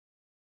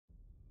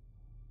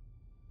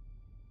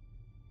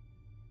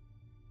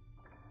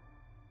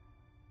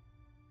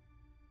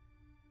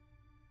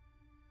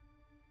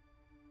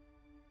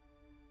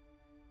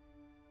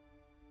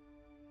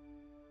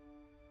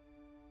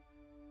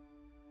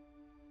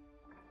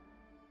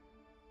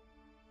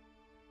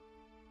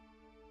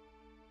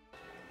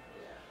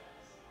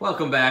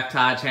Welcome back,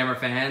 Todd's Hammer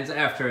fans.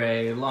 After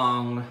a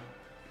long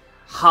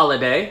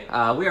holiday,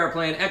 we are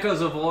playing Echoes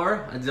of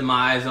War, a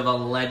Demise of a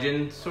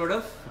Legend, sort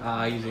of,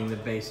 using the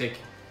basic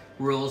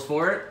rules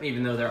for it,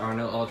 even though there are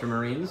no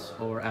Ultramarines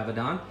or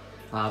Abaddon,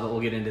 but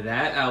we'll get into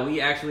that.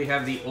 We actually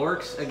have the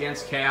Orks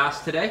against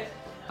Chaos today.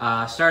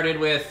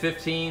 Started with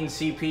 15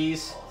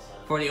 CPs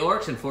for the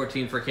Orks and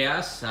 14 for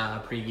Chaos.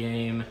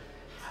 Pre-game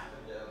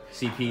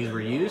CPs were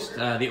used.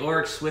 The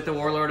Orks with the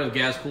Warlord of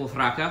Gazkul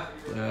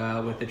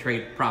Thraka, with the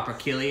trait Proper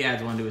Killy,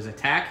 adds 1 to his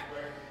attack.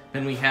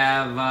 Then we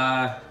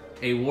have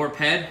a Warp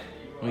Head.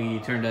 We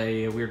turned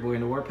a Weird Boy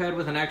into Warp Head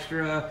with an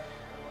extra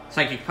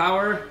Psychic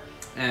Power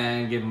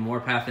and give him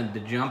Warpath into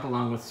Jump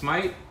along with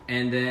Smite.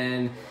 And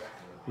then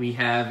we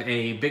have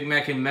a Big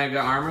Mech and Mega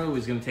Armor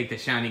who's going to take the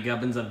Shiny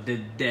Gubbins of the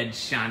Dead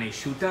Shiny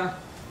Shuta.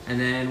 And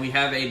then we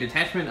have a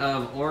detachment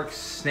of Orks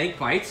Snake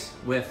Bites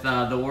with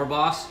the War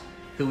Boss,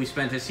 who we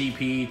spent a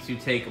CP to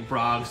take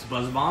Brog's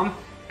Buzz Bomb,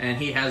 and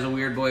he has a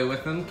Weird Boy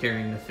with him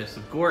carrying the Fist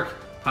of Gork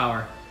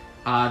power.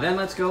 Then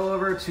let's go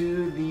over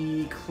to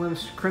the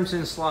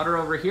Crimson Slaughter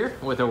over here,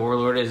 with the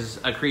Warlord is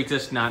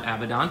Akritis, not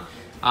Abaddon,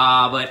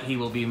 but he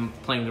will be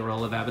playing the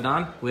role of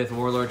Abaddon with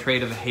Warlord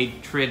trait of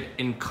Hatred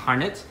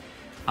Incarnate.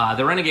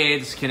 The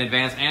Renegades can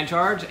advance and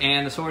charge,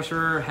 and the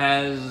Sorcerer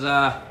has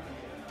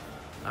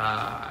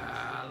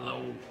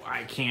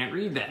I can't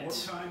read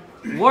that.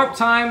 Warp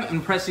Time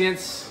and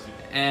Prescience,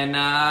 and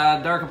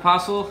Dark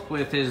Apostle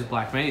with his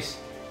Black Mace.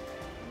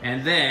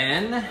 And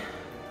then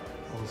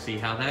we'll see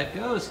how that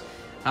goes.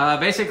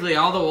 Basically,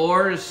 all the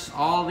wars,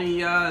 all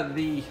the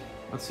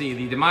let's see,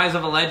 the Demise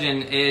of a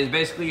Legend is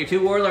basically your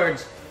 2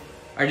 warlords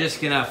are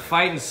just gonna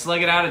fight and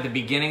slug it out at the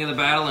beginning of the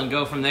battle and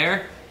go from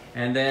there.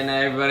 And then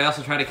everybody else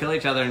will try to kill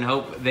each other and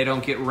hope they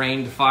don't get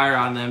rained fire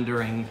on them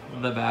during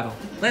the battle.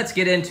 Let's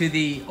get into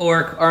the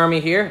Ork army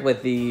here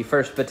with the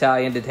 1st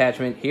Battalion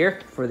detachment here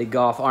for the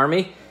Golf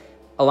army,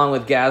 along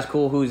with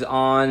Gazkul, who's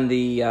on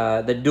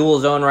the dual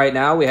zone right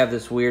now. We have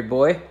this Weird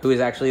Boy, who is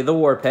actually the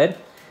Warp Head.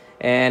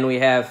 And we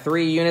have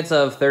 3 units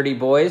of 30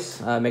 boys,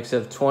 a mix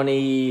of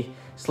 20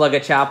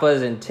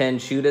 Slugga-Chappas and 10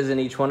 Shootas in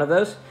each one of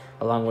those,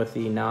 along with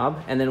the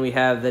Knob. And then we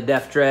have the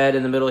Death Dread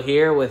in the middle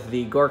here with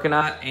the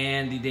Gorkanaut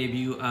and the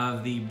debut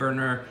of the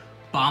Burner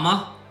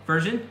Bama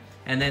version.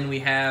 And then we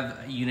have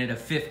a unit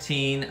of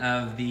 15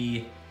 of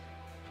the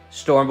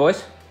Storm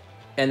Boys.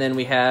 And then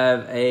we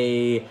have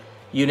a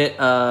unit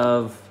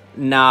of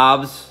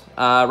Knobs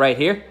right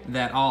here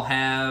that all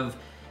have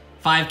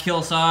 5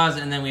 kill saws,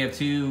 and then we have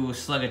 2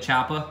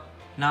 Slugga-Chappa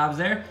knobs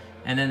there.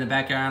 And then in the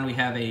background we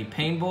have a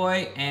Pain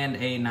Boy and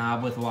a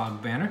knob with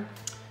Wog Banner.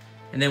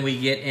 And then we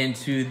get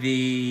into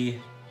the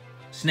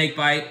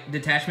Snakebite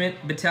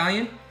Detachment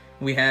Battalion.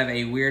 We have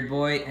a Weird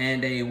Boy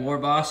and a War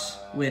Boss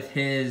with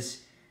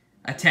his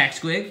Attack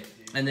Squig.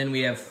 And then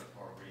we have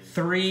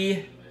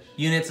 3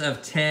 units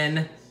of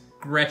 10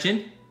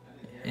 Gretchen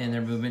and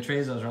their movement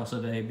trays. Those are also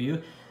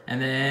debut.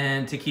 And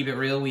then to keep it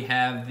real, we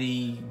have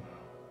the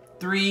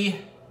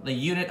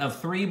unit of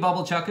 3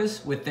 Bubble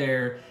Chuckas with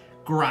their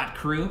Grot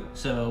crew.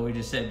 So we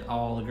just said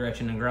all the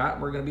Gretchen and Grot.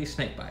 We're going to be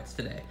Snakebites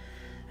today.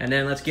 And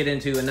then let's get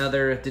into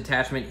another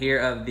detachment here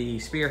of the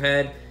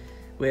Spearhead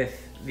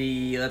with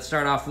the, let's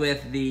start off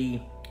with the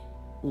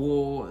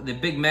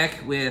Big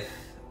Mech with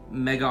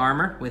Mega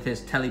Armor with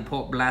his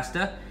Teleport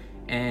Blaster,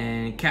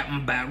 and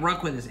Captain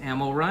Batrock with his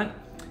Ammo Run.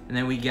 And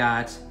then we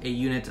got a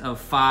unit of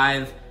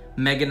 5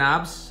 Mega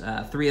Knobs,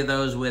 3 of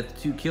those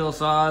with 2 Kill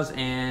Saws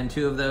and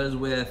 2 of those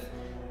with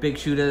Big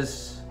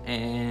Shootas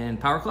and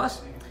Power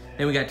Claws.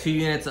 Then we got 2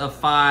 units of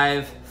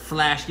 5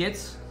 Flash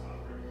Gits.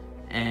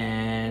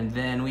 And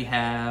then we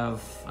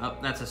have, oh,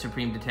 that's a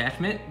Supreme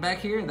Detachment back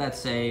here.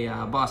 That's a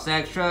Boss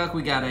Axe Truck.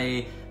 We got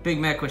a Big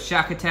Mech with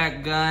Shock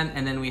Attack Gun.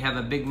 And then we have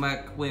a Big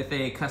Mech with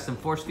a Custom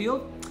Force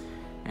Field.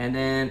 And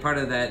then part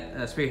of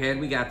that Spearhead,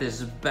 we got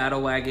this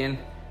Battle Wagon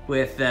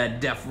with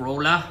Def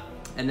Rolla.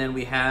 And then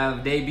we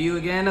have debut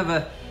again of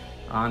a,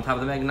 on top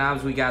of the Mega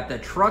Knobs, we got the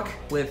truck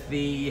with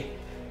the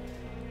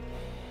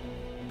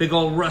big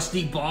old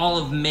rusty ball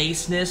of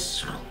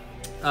maceness.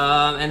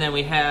 And then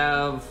we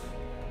have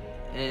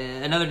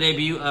another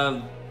debut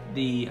of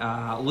the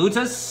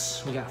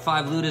Lutas. We got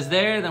 5 Lutas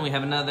there. Then we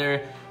have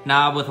another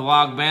Knob with a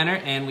Wog Banner,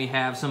 and we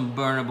have some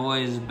Burner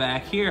Boys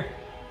back here.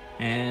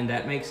 And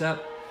that makes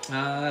up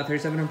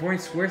 3,700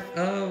 points worth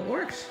of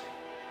Orks.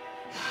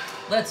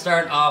 Let's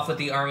start off with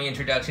the army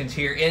introductions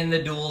here in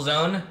the dual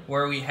zone,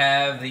 where we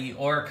have the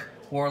Ork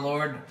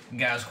Warlord,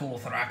 Gazkul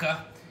Thraka,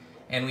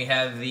 and we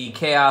have the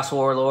Chaos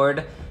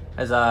Warlord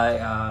as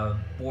a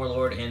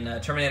Warlord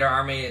in Terminator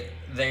Army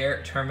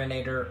there,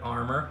 Terminator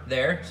Armor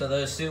there. So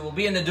those 2 will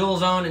be in the dual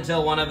zone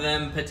until one of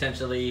them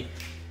potentially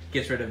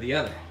gets rid of the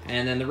other.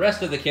 And then the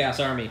rest of the Chaos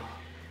Army,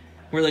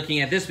 we're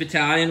looking at this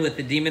battalion with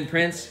the Demon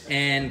Prince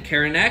and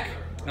Karanak,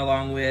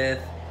 along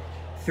with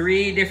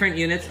 3 different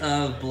units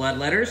of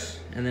Bloodletters.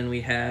 And then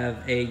we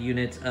have a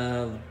unit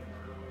of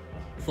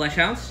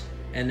Fleshhounds.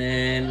 And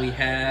then we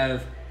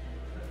have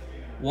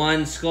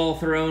 1 Skull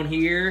Throne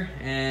here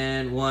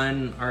and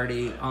 1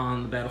 already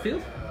on the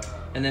battlefield.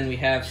 And then we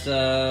have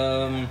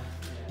some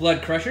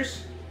Blood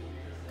Crushers.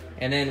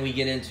 And then we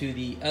get into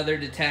the other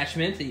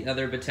detachment, the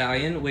other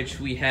battalion, which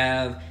we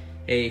have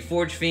a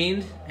Forge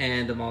Fiend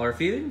and a Mauler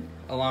Fiend,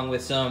 along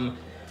with some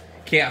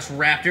Chaos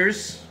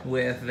Raptors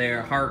with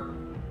their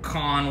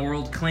Harkon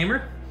World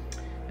Claimer.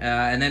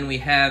 And then we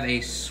have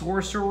a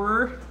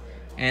Sorcerer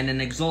and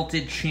an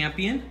Exalted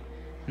Champion.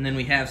 And then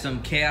we have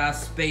some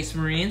Chaos Space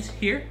Marines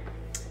here.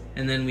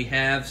 And then we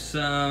have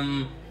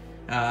some,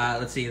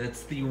 let's see,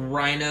 that's the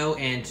Rhino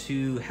and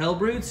 2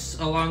 Hellbrutes,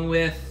 along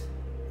with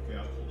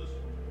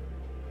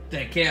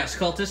the Chaos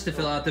Cultist to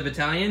fill out the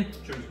battalion,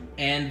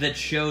 and the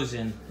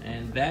Chosen.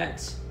 And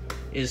that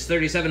is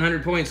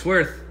 3,700 points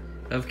worth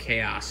of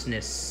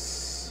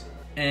chaosness.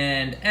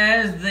 And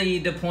as the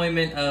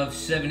deployment of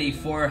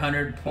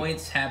 7,400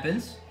 points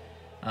happens,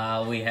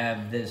 we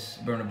have this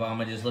Burn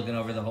Obama just looking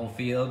over the whole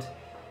field,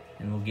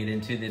 and we'll get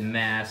into the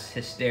mass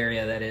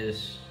hysteria that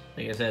is,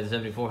 like I said,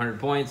 7,400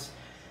 points.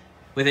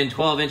 Within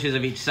 12 inches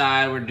of each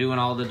side, we're doing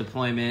all the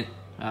deployment.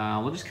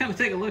 We'll just kind of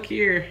take a look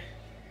here.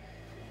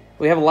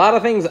 We have a lot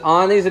of things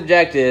on these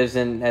objectives,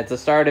 and at the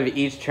start of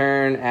each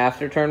turn,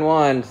 after turn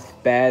 1,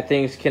 bad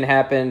things can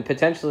happen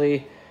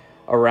potentially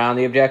around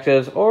the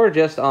objectives or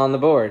just on the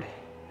board.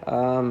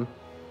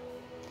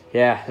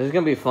 Yeah, this is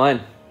going to be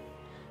fun.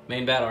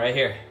 Main battle right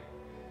here.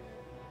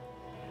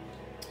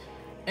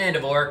 End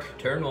of Orc,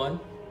 turn 1.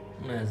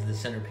 As the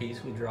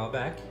centerpiece, we draw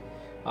back.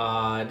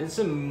 Did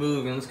some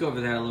moving. Let's go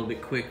over that a little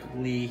bit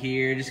quickly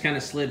here. Just kind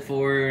of slid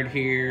forward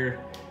here.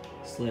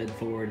 Slid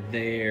forward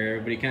there.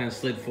 Everybody kind of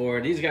slid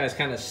forward. These guys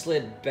kind of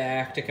slid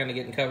back to kind of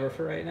get in cover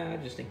for right now,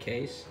 just in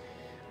case.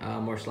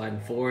 More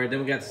sliding forward. Then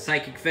we got the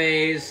Psychic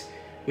Phase.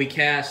 We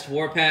cast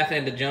Warpath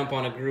and to jump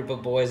on a group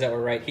of boys that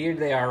were right here.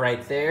 They are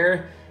right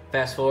there.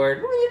 Fast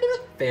forward.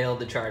 Failed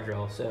the charge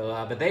roll.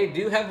 So, but they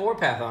do have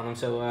Warpath on them.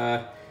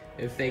 So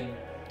if they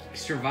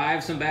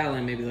survive some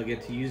battling, maybe they'll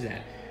get to use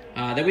that.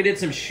 Then we did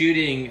some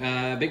shooting.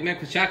 Big Mech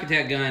with Shock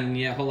Attack gun.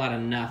 Yeah, a whole lot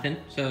of nothing.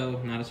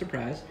 So not a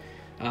surprise.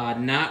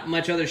 Not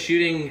much other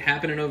shooting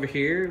happening over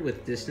here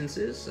with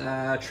distances.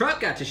 Truck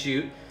got to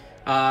shoot.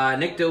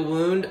 Nicked a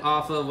wound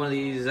off of one of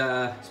these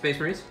Space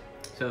Marines,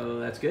 so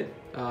that's good.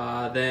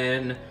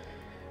 Then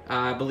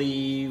I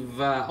believe,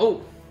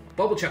 oh,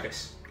 Bubble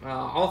Chuckus.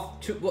 All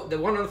two, the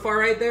one on the far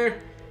right there,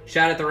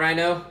 shot at the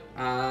Rhino.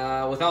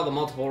 With all the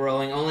multiple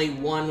rolling, only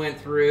one went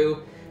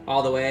through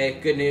all the way.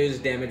 Good news,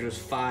 damage was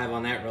 5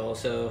 on that roll,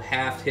 so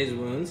halved his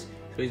wounds.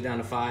 So he's down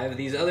to 5.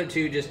 These other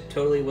 2 just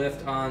totally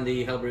whiffed on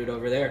the Hellbrute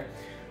over there.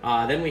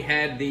 Then we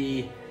had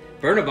the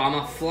Burn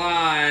Obama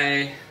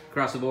fly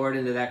across the board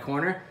into that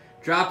corner.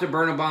 Dropped a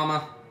Burn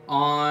Obama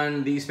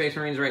on the Space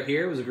Marines right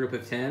here. It was a group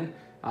of 10.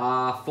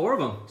 4 of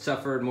them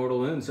suffered mortal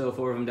wounds, so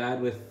 4 of them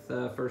died with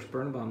first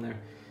Burn Bomb there.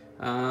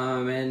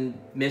 And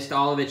missed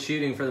all of its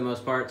shooting for the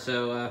most part,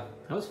 so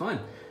that was fun.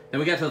 Then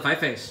we got to the fight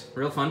phase.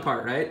 Real fun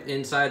part, right?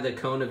 Inside the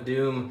Cone of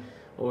Doom,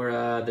 or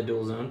the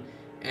Dual Zone.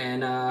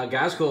 And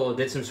Gazkul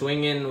did some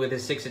swinging with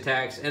his 6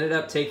 attacks. Ended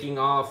up taking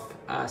off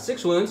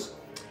 6 wounds.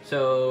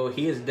 So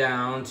he is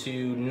down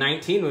to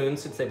 19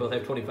 wounds since they both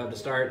have 25 to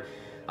start.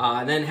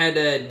 And then had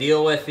to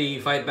deal with the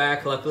fight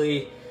back.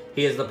 Luckily,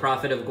 he is the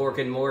Prophet of Gork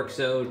and Mork,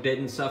 so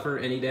didn't suffer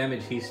any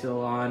damage. He's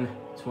still on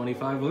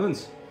 25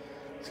 wounds.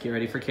 Let's get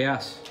ready for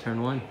Chaos.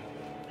 Turn 1.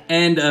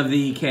 End of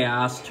the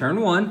Chaos.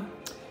 Turn 1.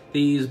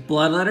 These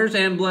Bloodletters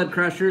and Blood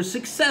Crushers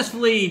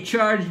successfully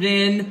charged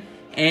in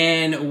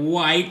and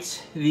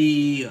wiped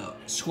the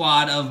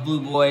squad of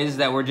blue boys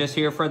that were just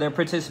here for their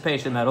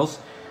participation medals.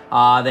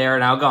 They are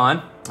now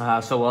gone.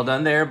 So well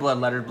done there,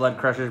 Bloodletters, Blood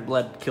Crushers,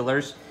 Blood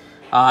Killers.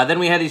 Then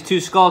we had these 2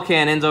 Skull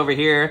Cannons over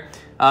here.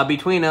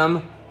 Between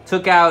them,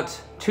 took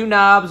out 2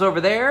 knobs over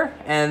there,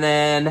 and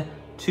then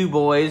 2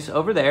 boys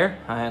over there.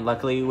 And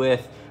luckily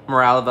with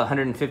morale of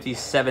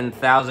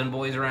 157,000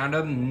 boys around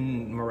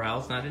them,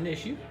 morale's not an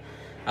issue.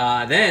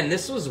 Then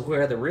this was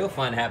where the real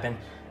fun happened.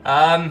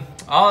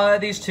 All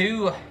these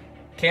 2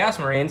 Chaos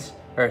Marines,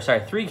 or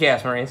sorry, 3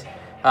 Chaos Marines,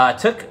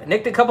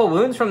 nicked a couple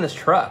wounds from this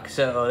truck,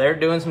 so they're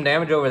doing some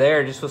damage over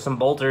there just with some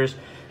bolters.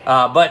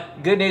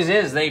 But good news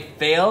is they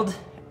failed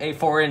a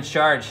 4-inch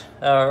charge,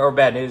 or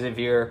bad news if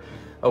you're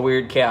a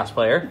weird Chaos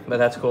player, but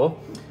that's cool.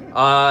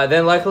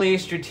 Then luckily,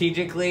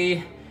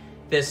 strategically,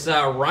 this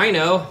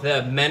Rhino,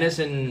 the menace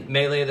and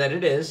melee that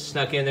it is,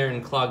 snuck in there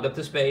and clogged up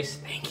the space.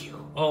 Thank you.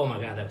 Oh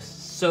my god, that was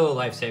so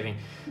life-saving.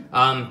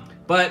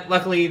 But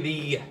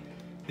luckily,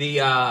 the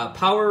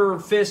Power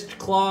Fist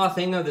Claw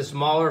thing of this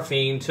Mauler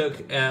Fiend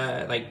took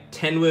like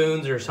 10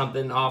 wounds or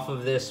something off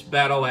of this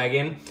battle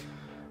wagon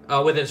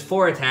with its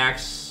 4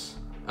 attacks.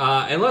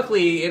 And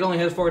luckily, it only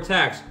has 4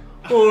 attacks.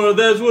 Oh,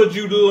 that's what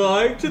you'd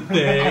like to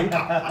think.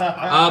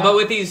 But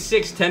with these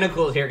 6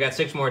 tentacles here, got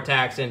 6 more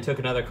attacks and took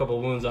another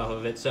couple wounds off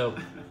of it. So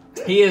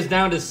he is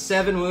down to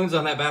 7 wounds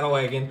on that battle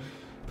wagon.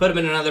 Put him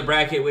in another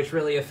bracket, which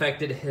really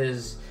affected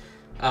his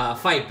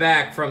fight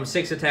back from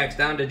 6 attacks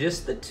down to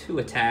just the 2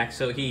 attacks.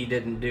 So he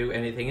didn't do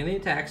anything in the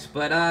attacks.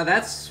 But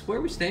that's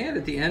where we stand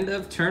at the end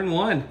of turn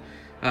 1.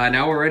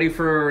 Now we're ready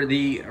for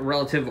the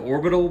relative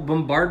orbital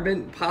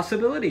bombardment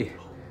possibility.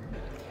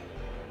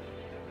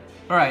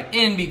 All right,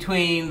 in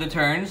between the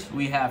turns,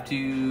 we have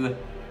to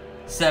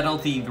settle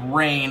the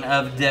reign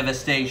of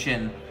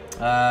devastation.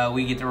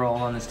 We get to roll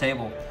on this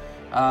table.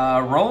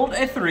 Rolled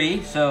a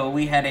 3, so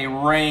we had a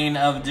rain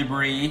of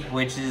debris,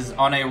 which is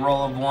on a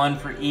roll of 1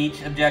 for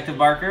each objective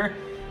marker.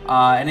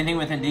 Anything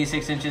within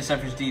D6 inches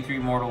suffers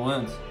D3 mortal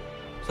wounds.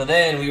 So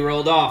then we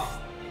rolled off.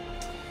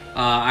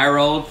 I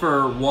rolled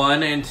for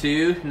 1 and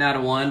 2, not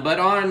a 1, but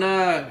on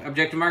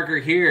objective marker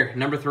here,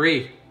 number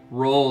 3,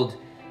 rolled,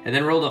 and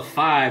then rolled a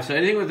 5. So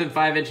anything within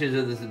 5 inches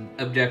of this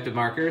objective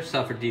marker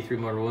suffered D3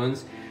 mortal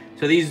wounds.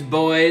 So these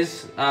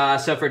boys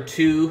suffered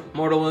 2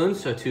 mortal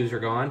wounds, so 2s are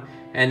gone.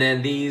 And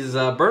then these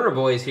burner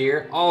boys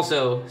here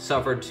also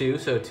suffered 2,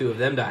 so 2 of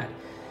them died.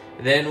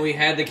 Then we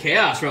had the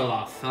chaos roll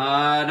off.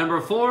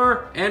 Number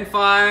 4 and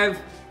 5,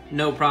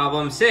 no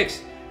problem.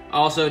 6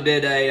 also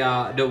did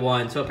a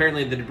 1. So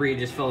apparently the debris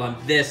just fell on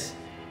this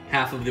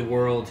half of the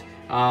world.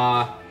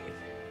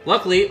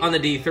 Luckily on the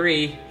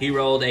D3, he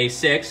rolled a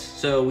 6,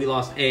 so we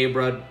lost a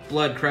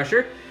blood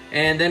crusher.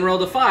 And then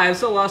rolled a 5,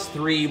 so lost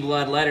 3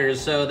 blood letters.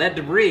 So that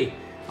debris,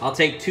 I'll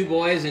take 2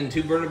 boys and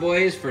 2 burner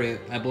boys for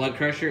a blood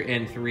crusher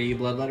and 3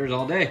 blood letters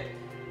all day.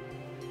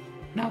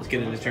 Now let's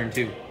get into turn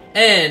 2.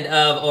 End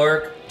of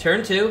Orc,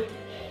 turn 2.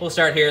 We'll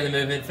start here in the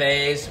movement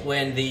phase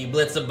when the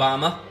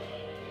Blitzabama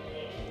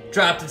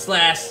dropped its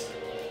last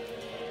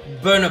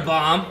burner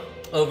bomb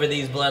over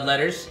these blood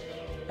letters.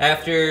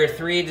 After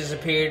 3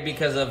 disappeared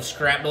because of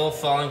shrapnel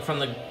falling from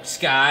the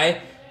sky,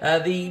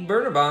 the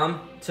burner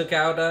bomb took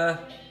out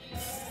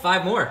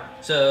 5 more.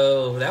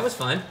 So that was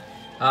fun.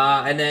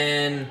 And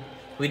then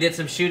we did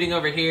some shooting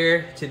over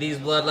here to these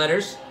blood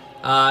letters.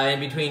 In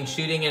between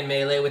shooting and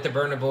melee with the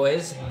burner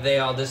boys, they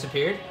all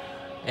disappeared.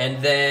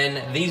 And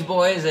then these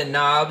boys and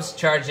knobs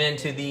charged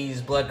into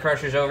these blood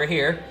crushers over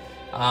here.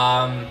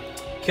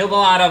 Killed a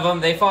lot of them.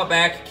 They fought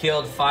back,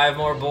 killed 5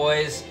 more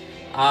boys.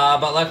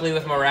 But luckily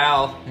with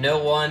morale, no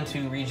one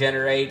to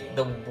regenerate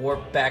the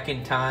warp back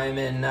in time.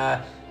 And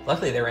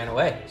luckily they ran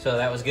away, so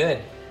that was good.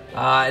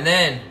 And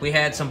then we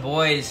had some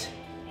boys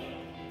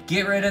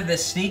get rid of the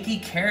sneaky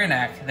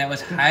Karanak that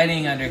was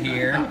hiding under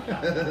here,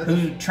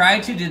 who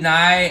tried to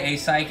deny a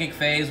psychic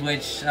phase,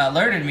 which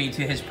alerted me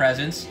to his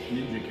presence.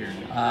 Ninja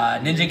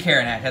Karanak. Ninja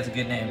Karanak, that's a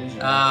good name.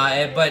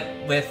 But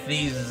with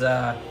these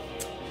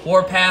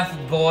Warpath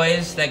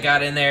boys that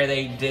got in there,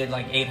 they did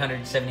like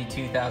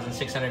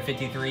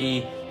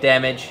 872,653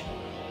 damage.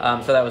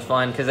 So that was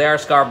fun, because they are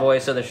Scar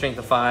boys, so they're strength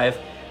of 5.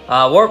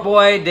 Warp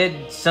boy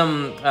did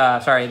some,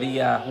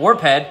 the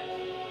Warp head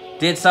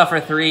did suffer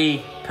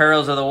 3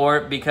 perils of the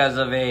warp because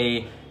of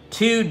a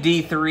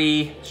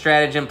 2d3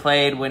 stratagem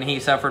played when he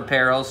suffered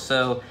perils.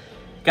 So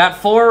got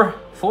 4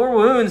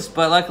 wounds,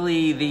 but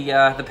luckily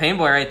the pain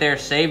boy right there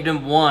saved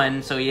him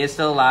 1, so he is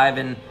still alive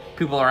and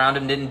people around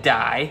him didn't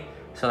die.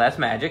 So that's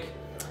magic.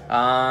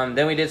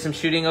 Then we did some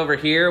shooting over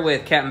here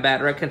with Captain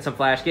Batrook and some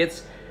flash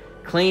kits.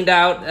 Cleaned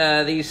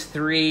out these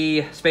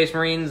 3 Space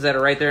Marines that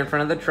are right there in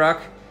front of the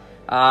truck.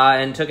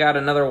 And took out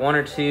another 1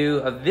 or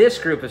 2 of this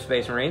group of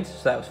Space Marines,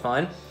 so that was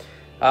fun.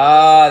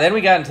 Then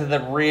we got into the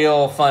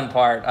real fun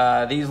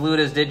part. These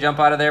Ludas did jump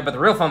out of there, but the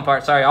real fun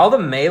part, sorry, all the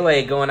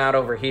melee going out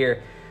over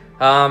here.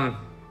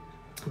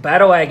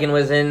 Battle Wagon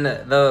was in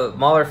the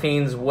Mauler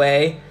Fiend's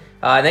way,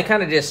 and they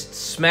kind of just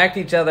smacked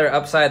each other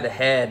upside the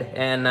head,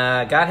 and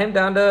got him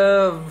down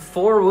to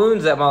 4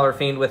 wounds, that Mauler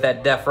Fiend, with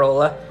that Def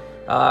Rolla,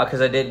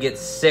 because I did get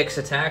 6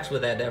 attacks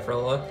with that Def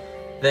Rolla.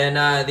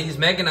 Then these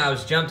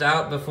Meganobs jumped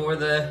out before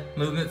the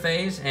movement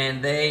phase,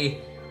 and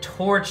they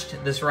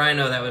torched this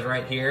Rhino that was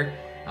right here.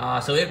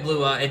 So it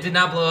blew up. It did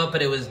not blow up,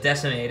 but it was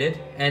decimated.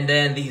 And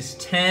then these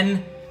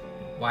 10,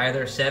 why are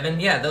there 7?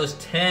 Yeah, those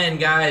 10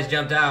 guys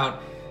jumped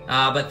out,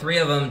 but 3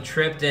 of them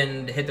tripped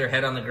and hit their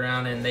head on the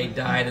ground, and they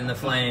died in the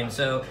flames.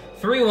 So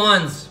 3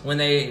 ones when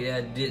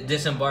they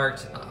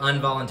disembarked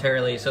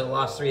involuntarily, so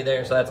lost 3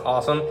 there, so that's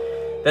awesome.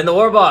 Then the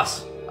War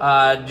Boss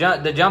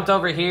jumped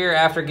over here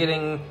after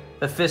getting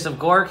the Fist of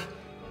Gork.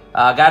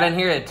 Got in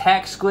here,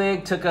 attacked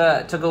Squig, took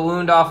a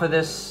wound off of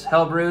this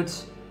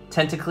Hellbrute,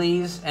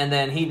 Tentacles, and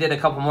then he did a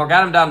couple more.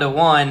 Got him down to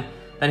 1,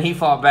 then he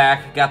fought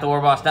back, got the War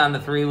Boss down to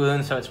 3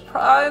 wounds, so it's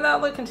probably not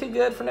looking too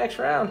good for next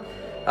round.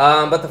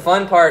 But the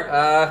fun part,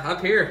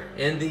 up here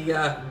in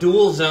the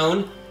duel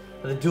zone,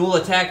 the dual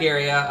attack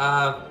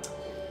area,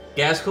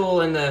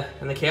 Gascool and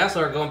the Chaos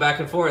Lord going back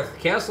and forth.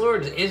 Chaos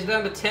Lord is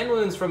down to 10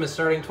 wounds from his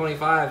starting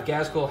 25.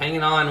 Gascool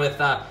hanging on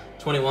with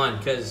 21,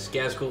 because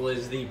Gascool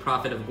is the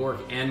prophet of Gork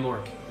and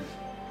Mork.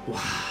 Wow.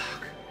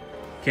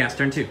 Chaos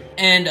turn 2.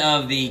 End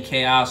of the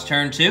Chaos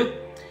turn 2.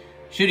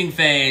 Shooting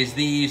phase.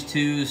 These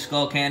 2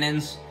 skull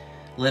cannons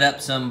lit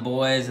up some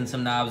boys and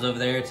some knobs over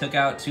there. Took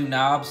out 2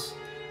 knobs.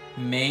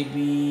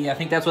 Maybe, I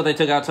think that's what they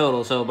took out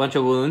total. So a bunch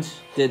of wounds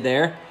did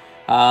there.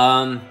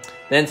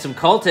 Then some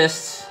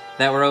cultists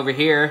that were over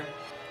here.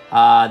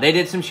 They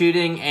did some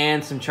shooting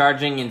and some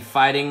charging and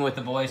fighting with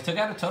the boys. Took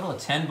out a total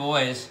of 10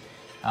 boys.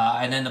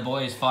 And then the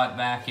boys fought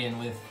back in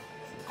with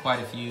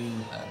quite a few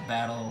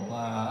battle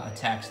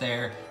attacks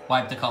there.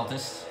 Wiped the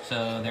cultists,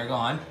 so they're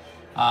gone.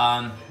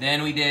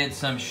 Then we did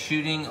some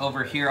shooting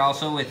over here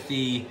also with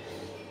the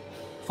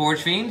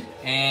Forge Fiend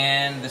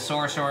and the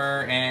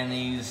Sorcerer and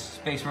these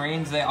Space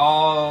Marines, they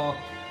all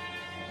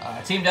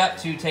teamed up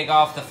to take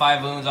off the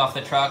 5 wounds off the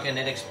truck, and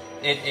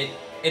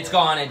it's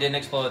gone. It didn't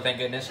explode, thank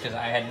goodness, because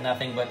I had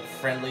nothing but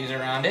friendlies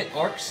around it,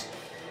 Orks.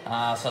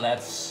 So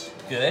that's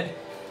good.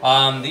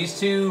 These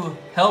 2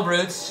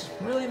 Hellbrutes,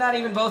 really not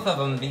even both of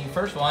them. The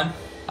first one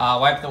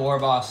wiped the War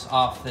Boss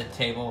off the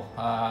table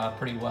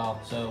pretty well.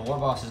 So War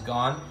Boss is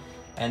gone.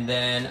 And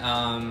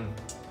then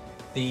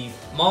the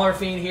Mauler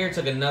Fiend here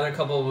took another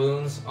couple of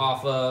wounds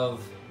off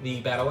of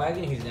the Battle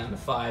Wagon. He's down to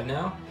 5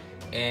 now.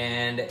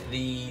 And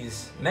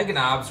these Mega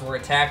Knobs were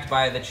attacked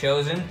by the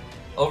Chosen.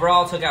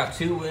 Overall, took out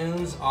 2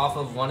 wounds off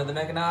of one of the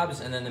Mega Knobs,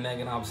 and then the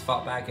Mega Knobs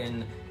fought back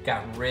and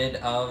got rid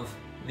of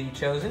the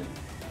Chosen.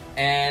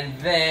 And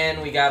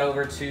then we got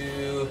over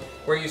to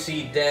where you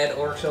see dead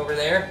Orks over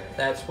there.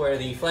 That's where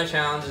the Flesh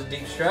Hounds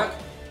deep struck,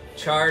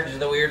 charged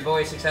the weird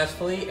boy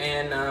successfully,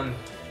 and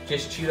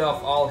just chewed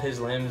off all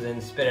his limbs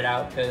and spit it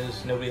out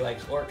because nobody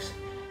likes Orks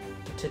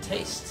to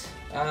taste.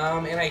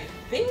 And I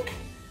think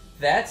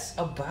that's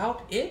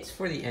about it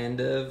for the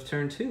end of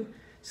turn 2.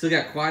 Still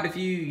got quite a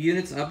few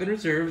units up in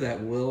reserve that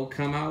will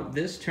come out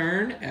this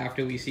turn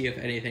after we see if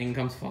anything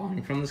comes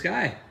falling from the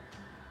sky.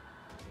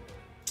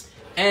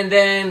 And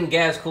then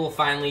Gazcool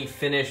finally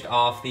finished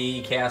off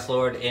the Chaos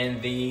Lord in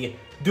the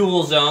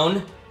duel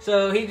zone.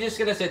 So he's just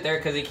gonna sit there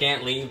because he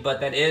can't leave,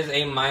 but that is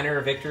a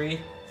minor victory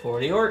for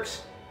the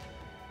Orks.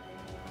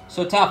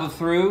 So top of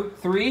through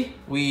 3,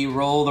 we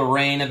roll the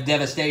Rain of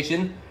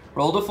Devastation.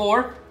 Rolled a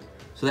 4.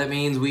 So that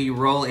means we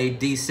roll a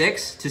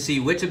D6 to see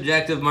which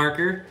objective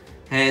marker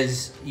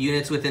has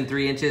units within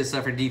 3 inches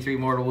suffer D3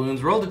 mortal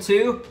wounds. Rolled a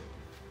 2.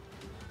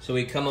 So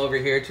we come over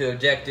here to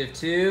objective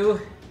 2.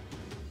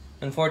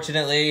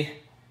 Unfortunately,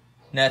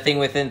 nothing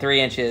within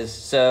 3 inches.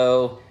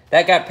 So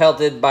that got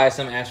pelted by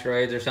some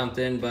asteroids or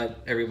something, but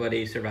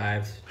everybody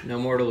survived. No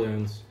mortal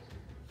wounds.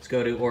 Let's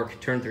go to Orc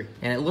turn 3.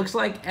 And it looks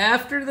like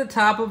after the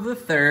top of the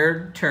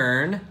 3rd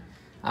turn,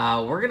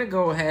 we're gonna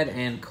go ahead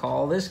and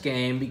call this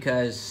game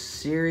because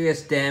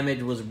serious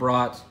damage was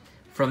brought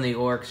from the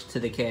Orcs to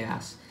the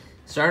Chaos.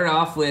 Started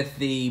off with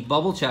the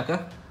Bubble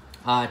Chukka,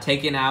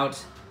 taking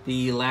out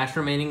the last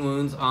remaining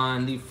wounds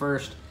on the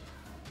first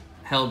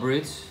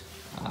Hellbrutes.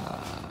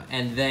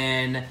 And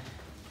then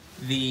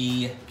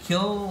the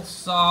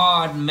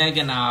Killsawed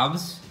Mega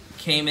Knobs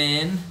came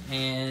in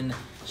and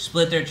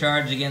split their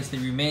charge against the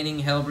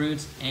remaining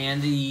Hellbrutes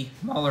and the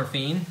Mauler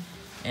Fiend.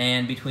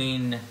 And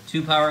between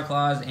 2 Power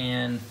Claws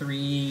and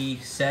 3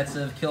 sets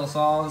of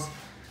Killsaws,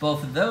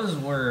 both of those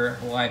were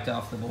wiped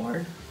off the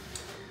board.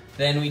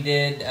 Then we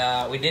did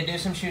do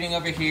some shooting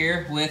over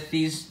here with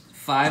these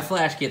 5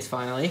 flash kits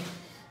finally.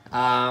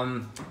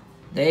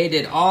 They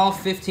did all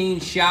 15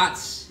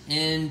 shots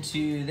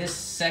into this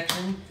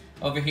section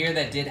over here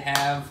that did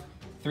have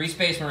 3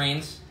 Space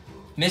Marines.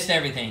 Missed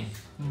everything,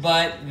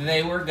 but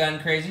they were gun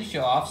crazy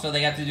show off, so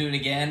they got to do it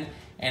again,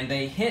 and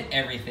they hit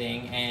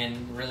everything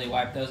and really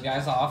wiped those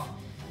guys off.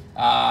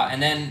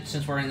 And then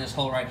since we're in this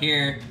hole right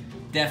here,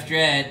 Death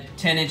Dread,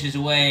 10 inches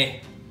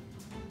away,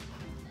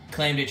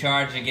 claimed a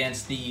charge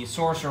against the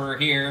Sorcerer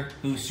here,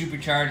 who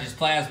supercharged his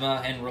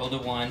plasma and rolled a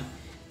 1.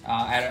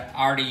 Had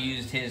already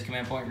used his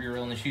command point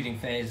reroll in the shooting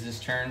phase this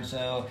turn,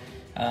 so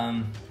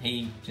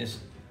he just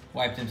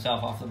wiped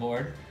himself off the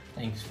board.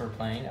 Thanks for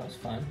playing, that was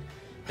fun.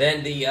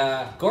 Then the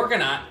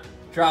Gorgonaut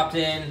dropped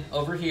in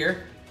over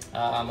here,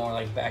 more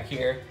like back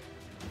here,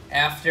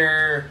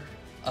 after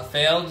a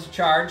failed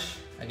charge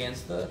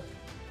against the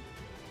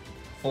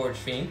Forge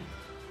Fiend.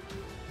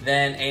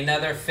 Then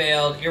another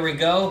failed, here we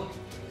go,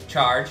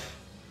 charge.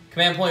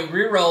 Command point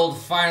rerolled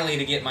finally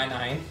to get my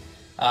 9.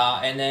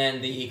 And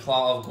then the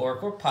Claw of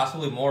Gork, or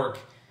possibly Mork,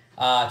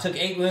 took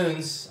 8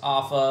 wounds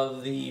off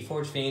of the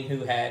Forge Fiend,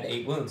 who had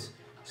 8 wounds.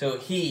 So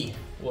he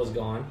was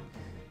gone.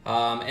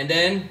 And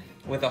then,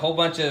 with a whole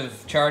bunch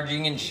of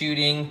charging and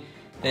shooting,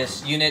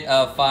 this unit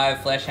of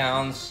 5 Flesh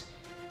Hounds,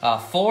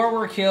 4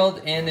 were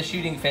killed in the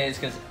shooting phase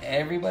because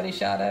everybody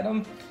shot at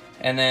him.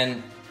 And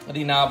then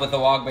the Knob with the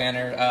Wog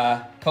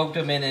Banner poked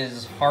him in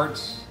his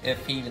heart,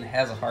 if he even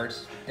has a heart,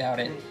 doubt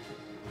it.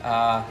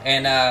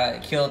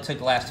 And took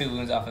the last 2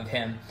 wounds off of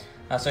him.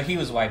 So he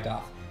was wiped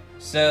off.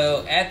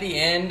 So at the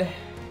end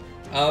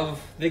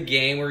of the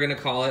game, we're gonna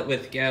call it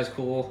with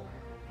Gazcool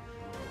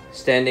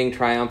standing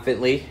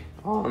triumphantly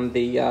on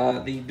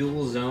the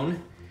duel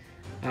zone.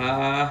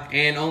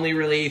 And only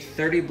really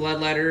 30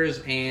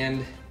 Bloodletters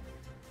and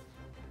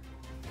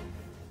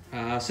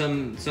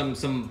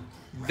some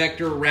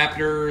Vector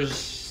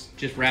Raptors,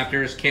 just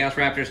Raptors, Chaos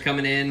Raptors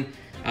coming in.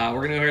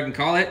 We're gonna go ahead and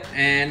call it,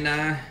 and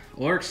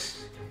Orks,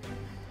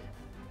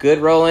 good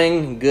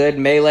rolling, good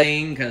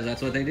meleeing, because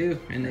that's what they do.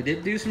 And they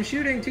did do some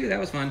shooting too, that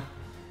was fun.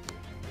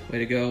 Way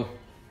to go.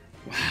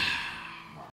 Wow.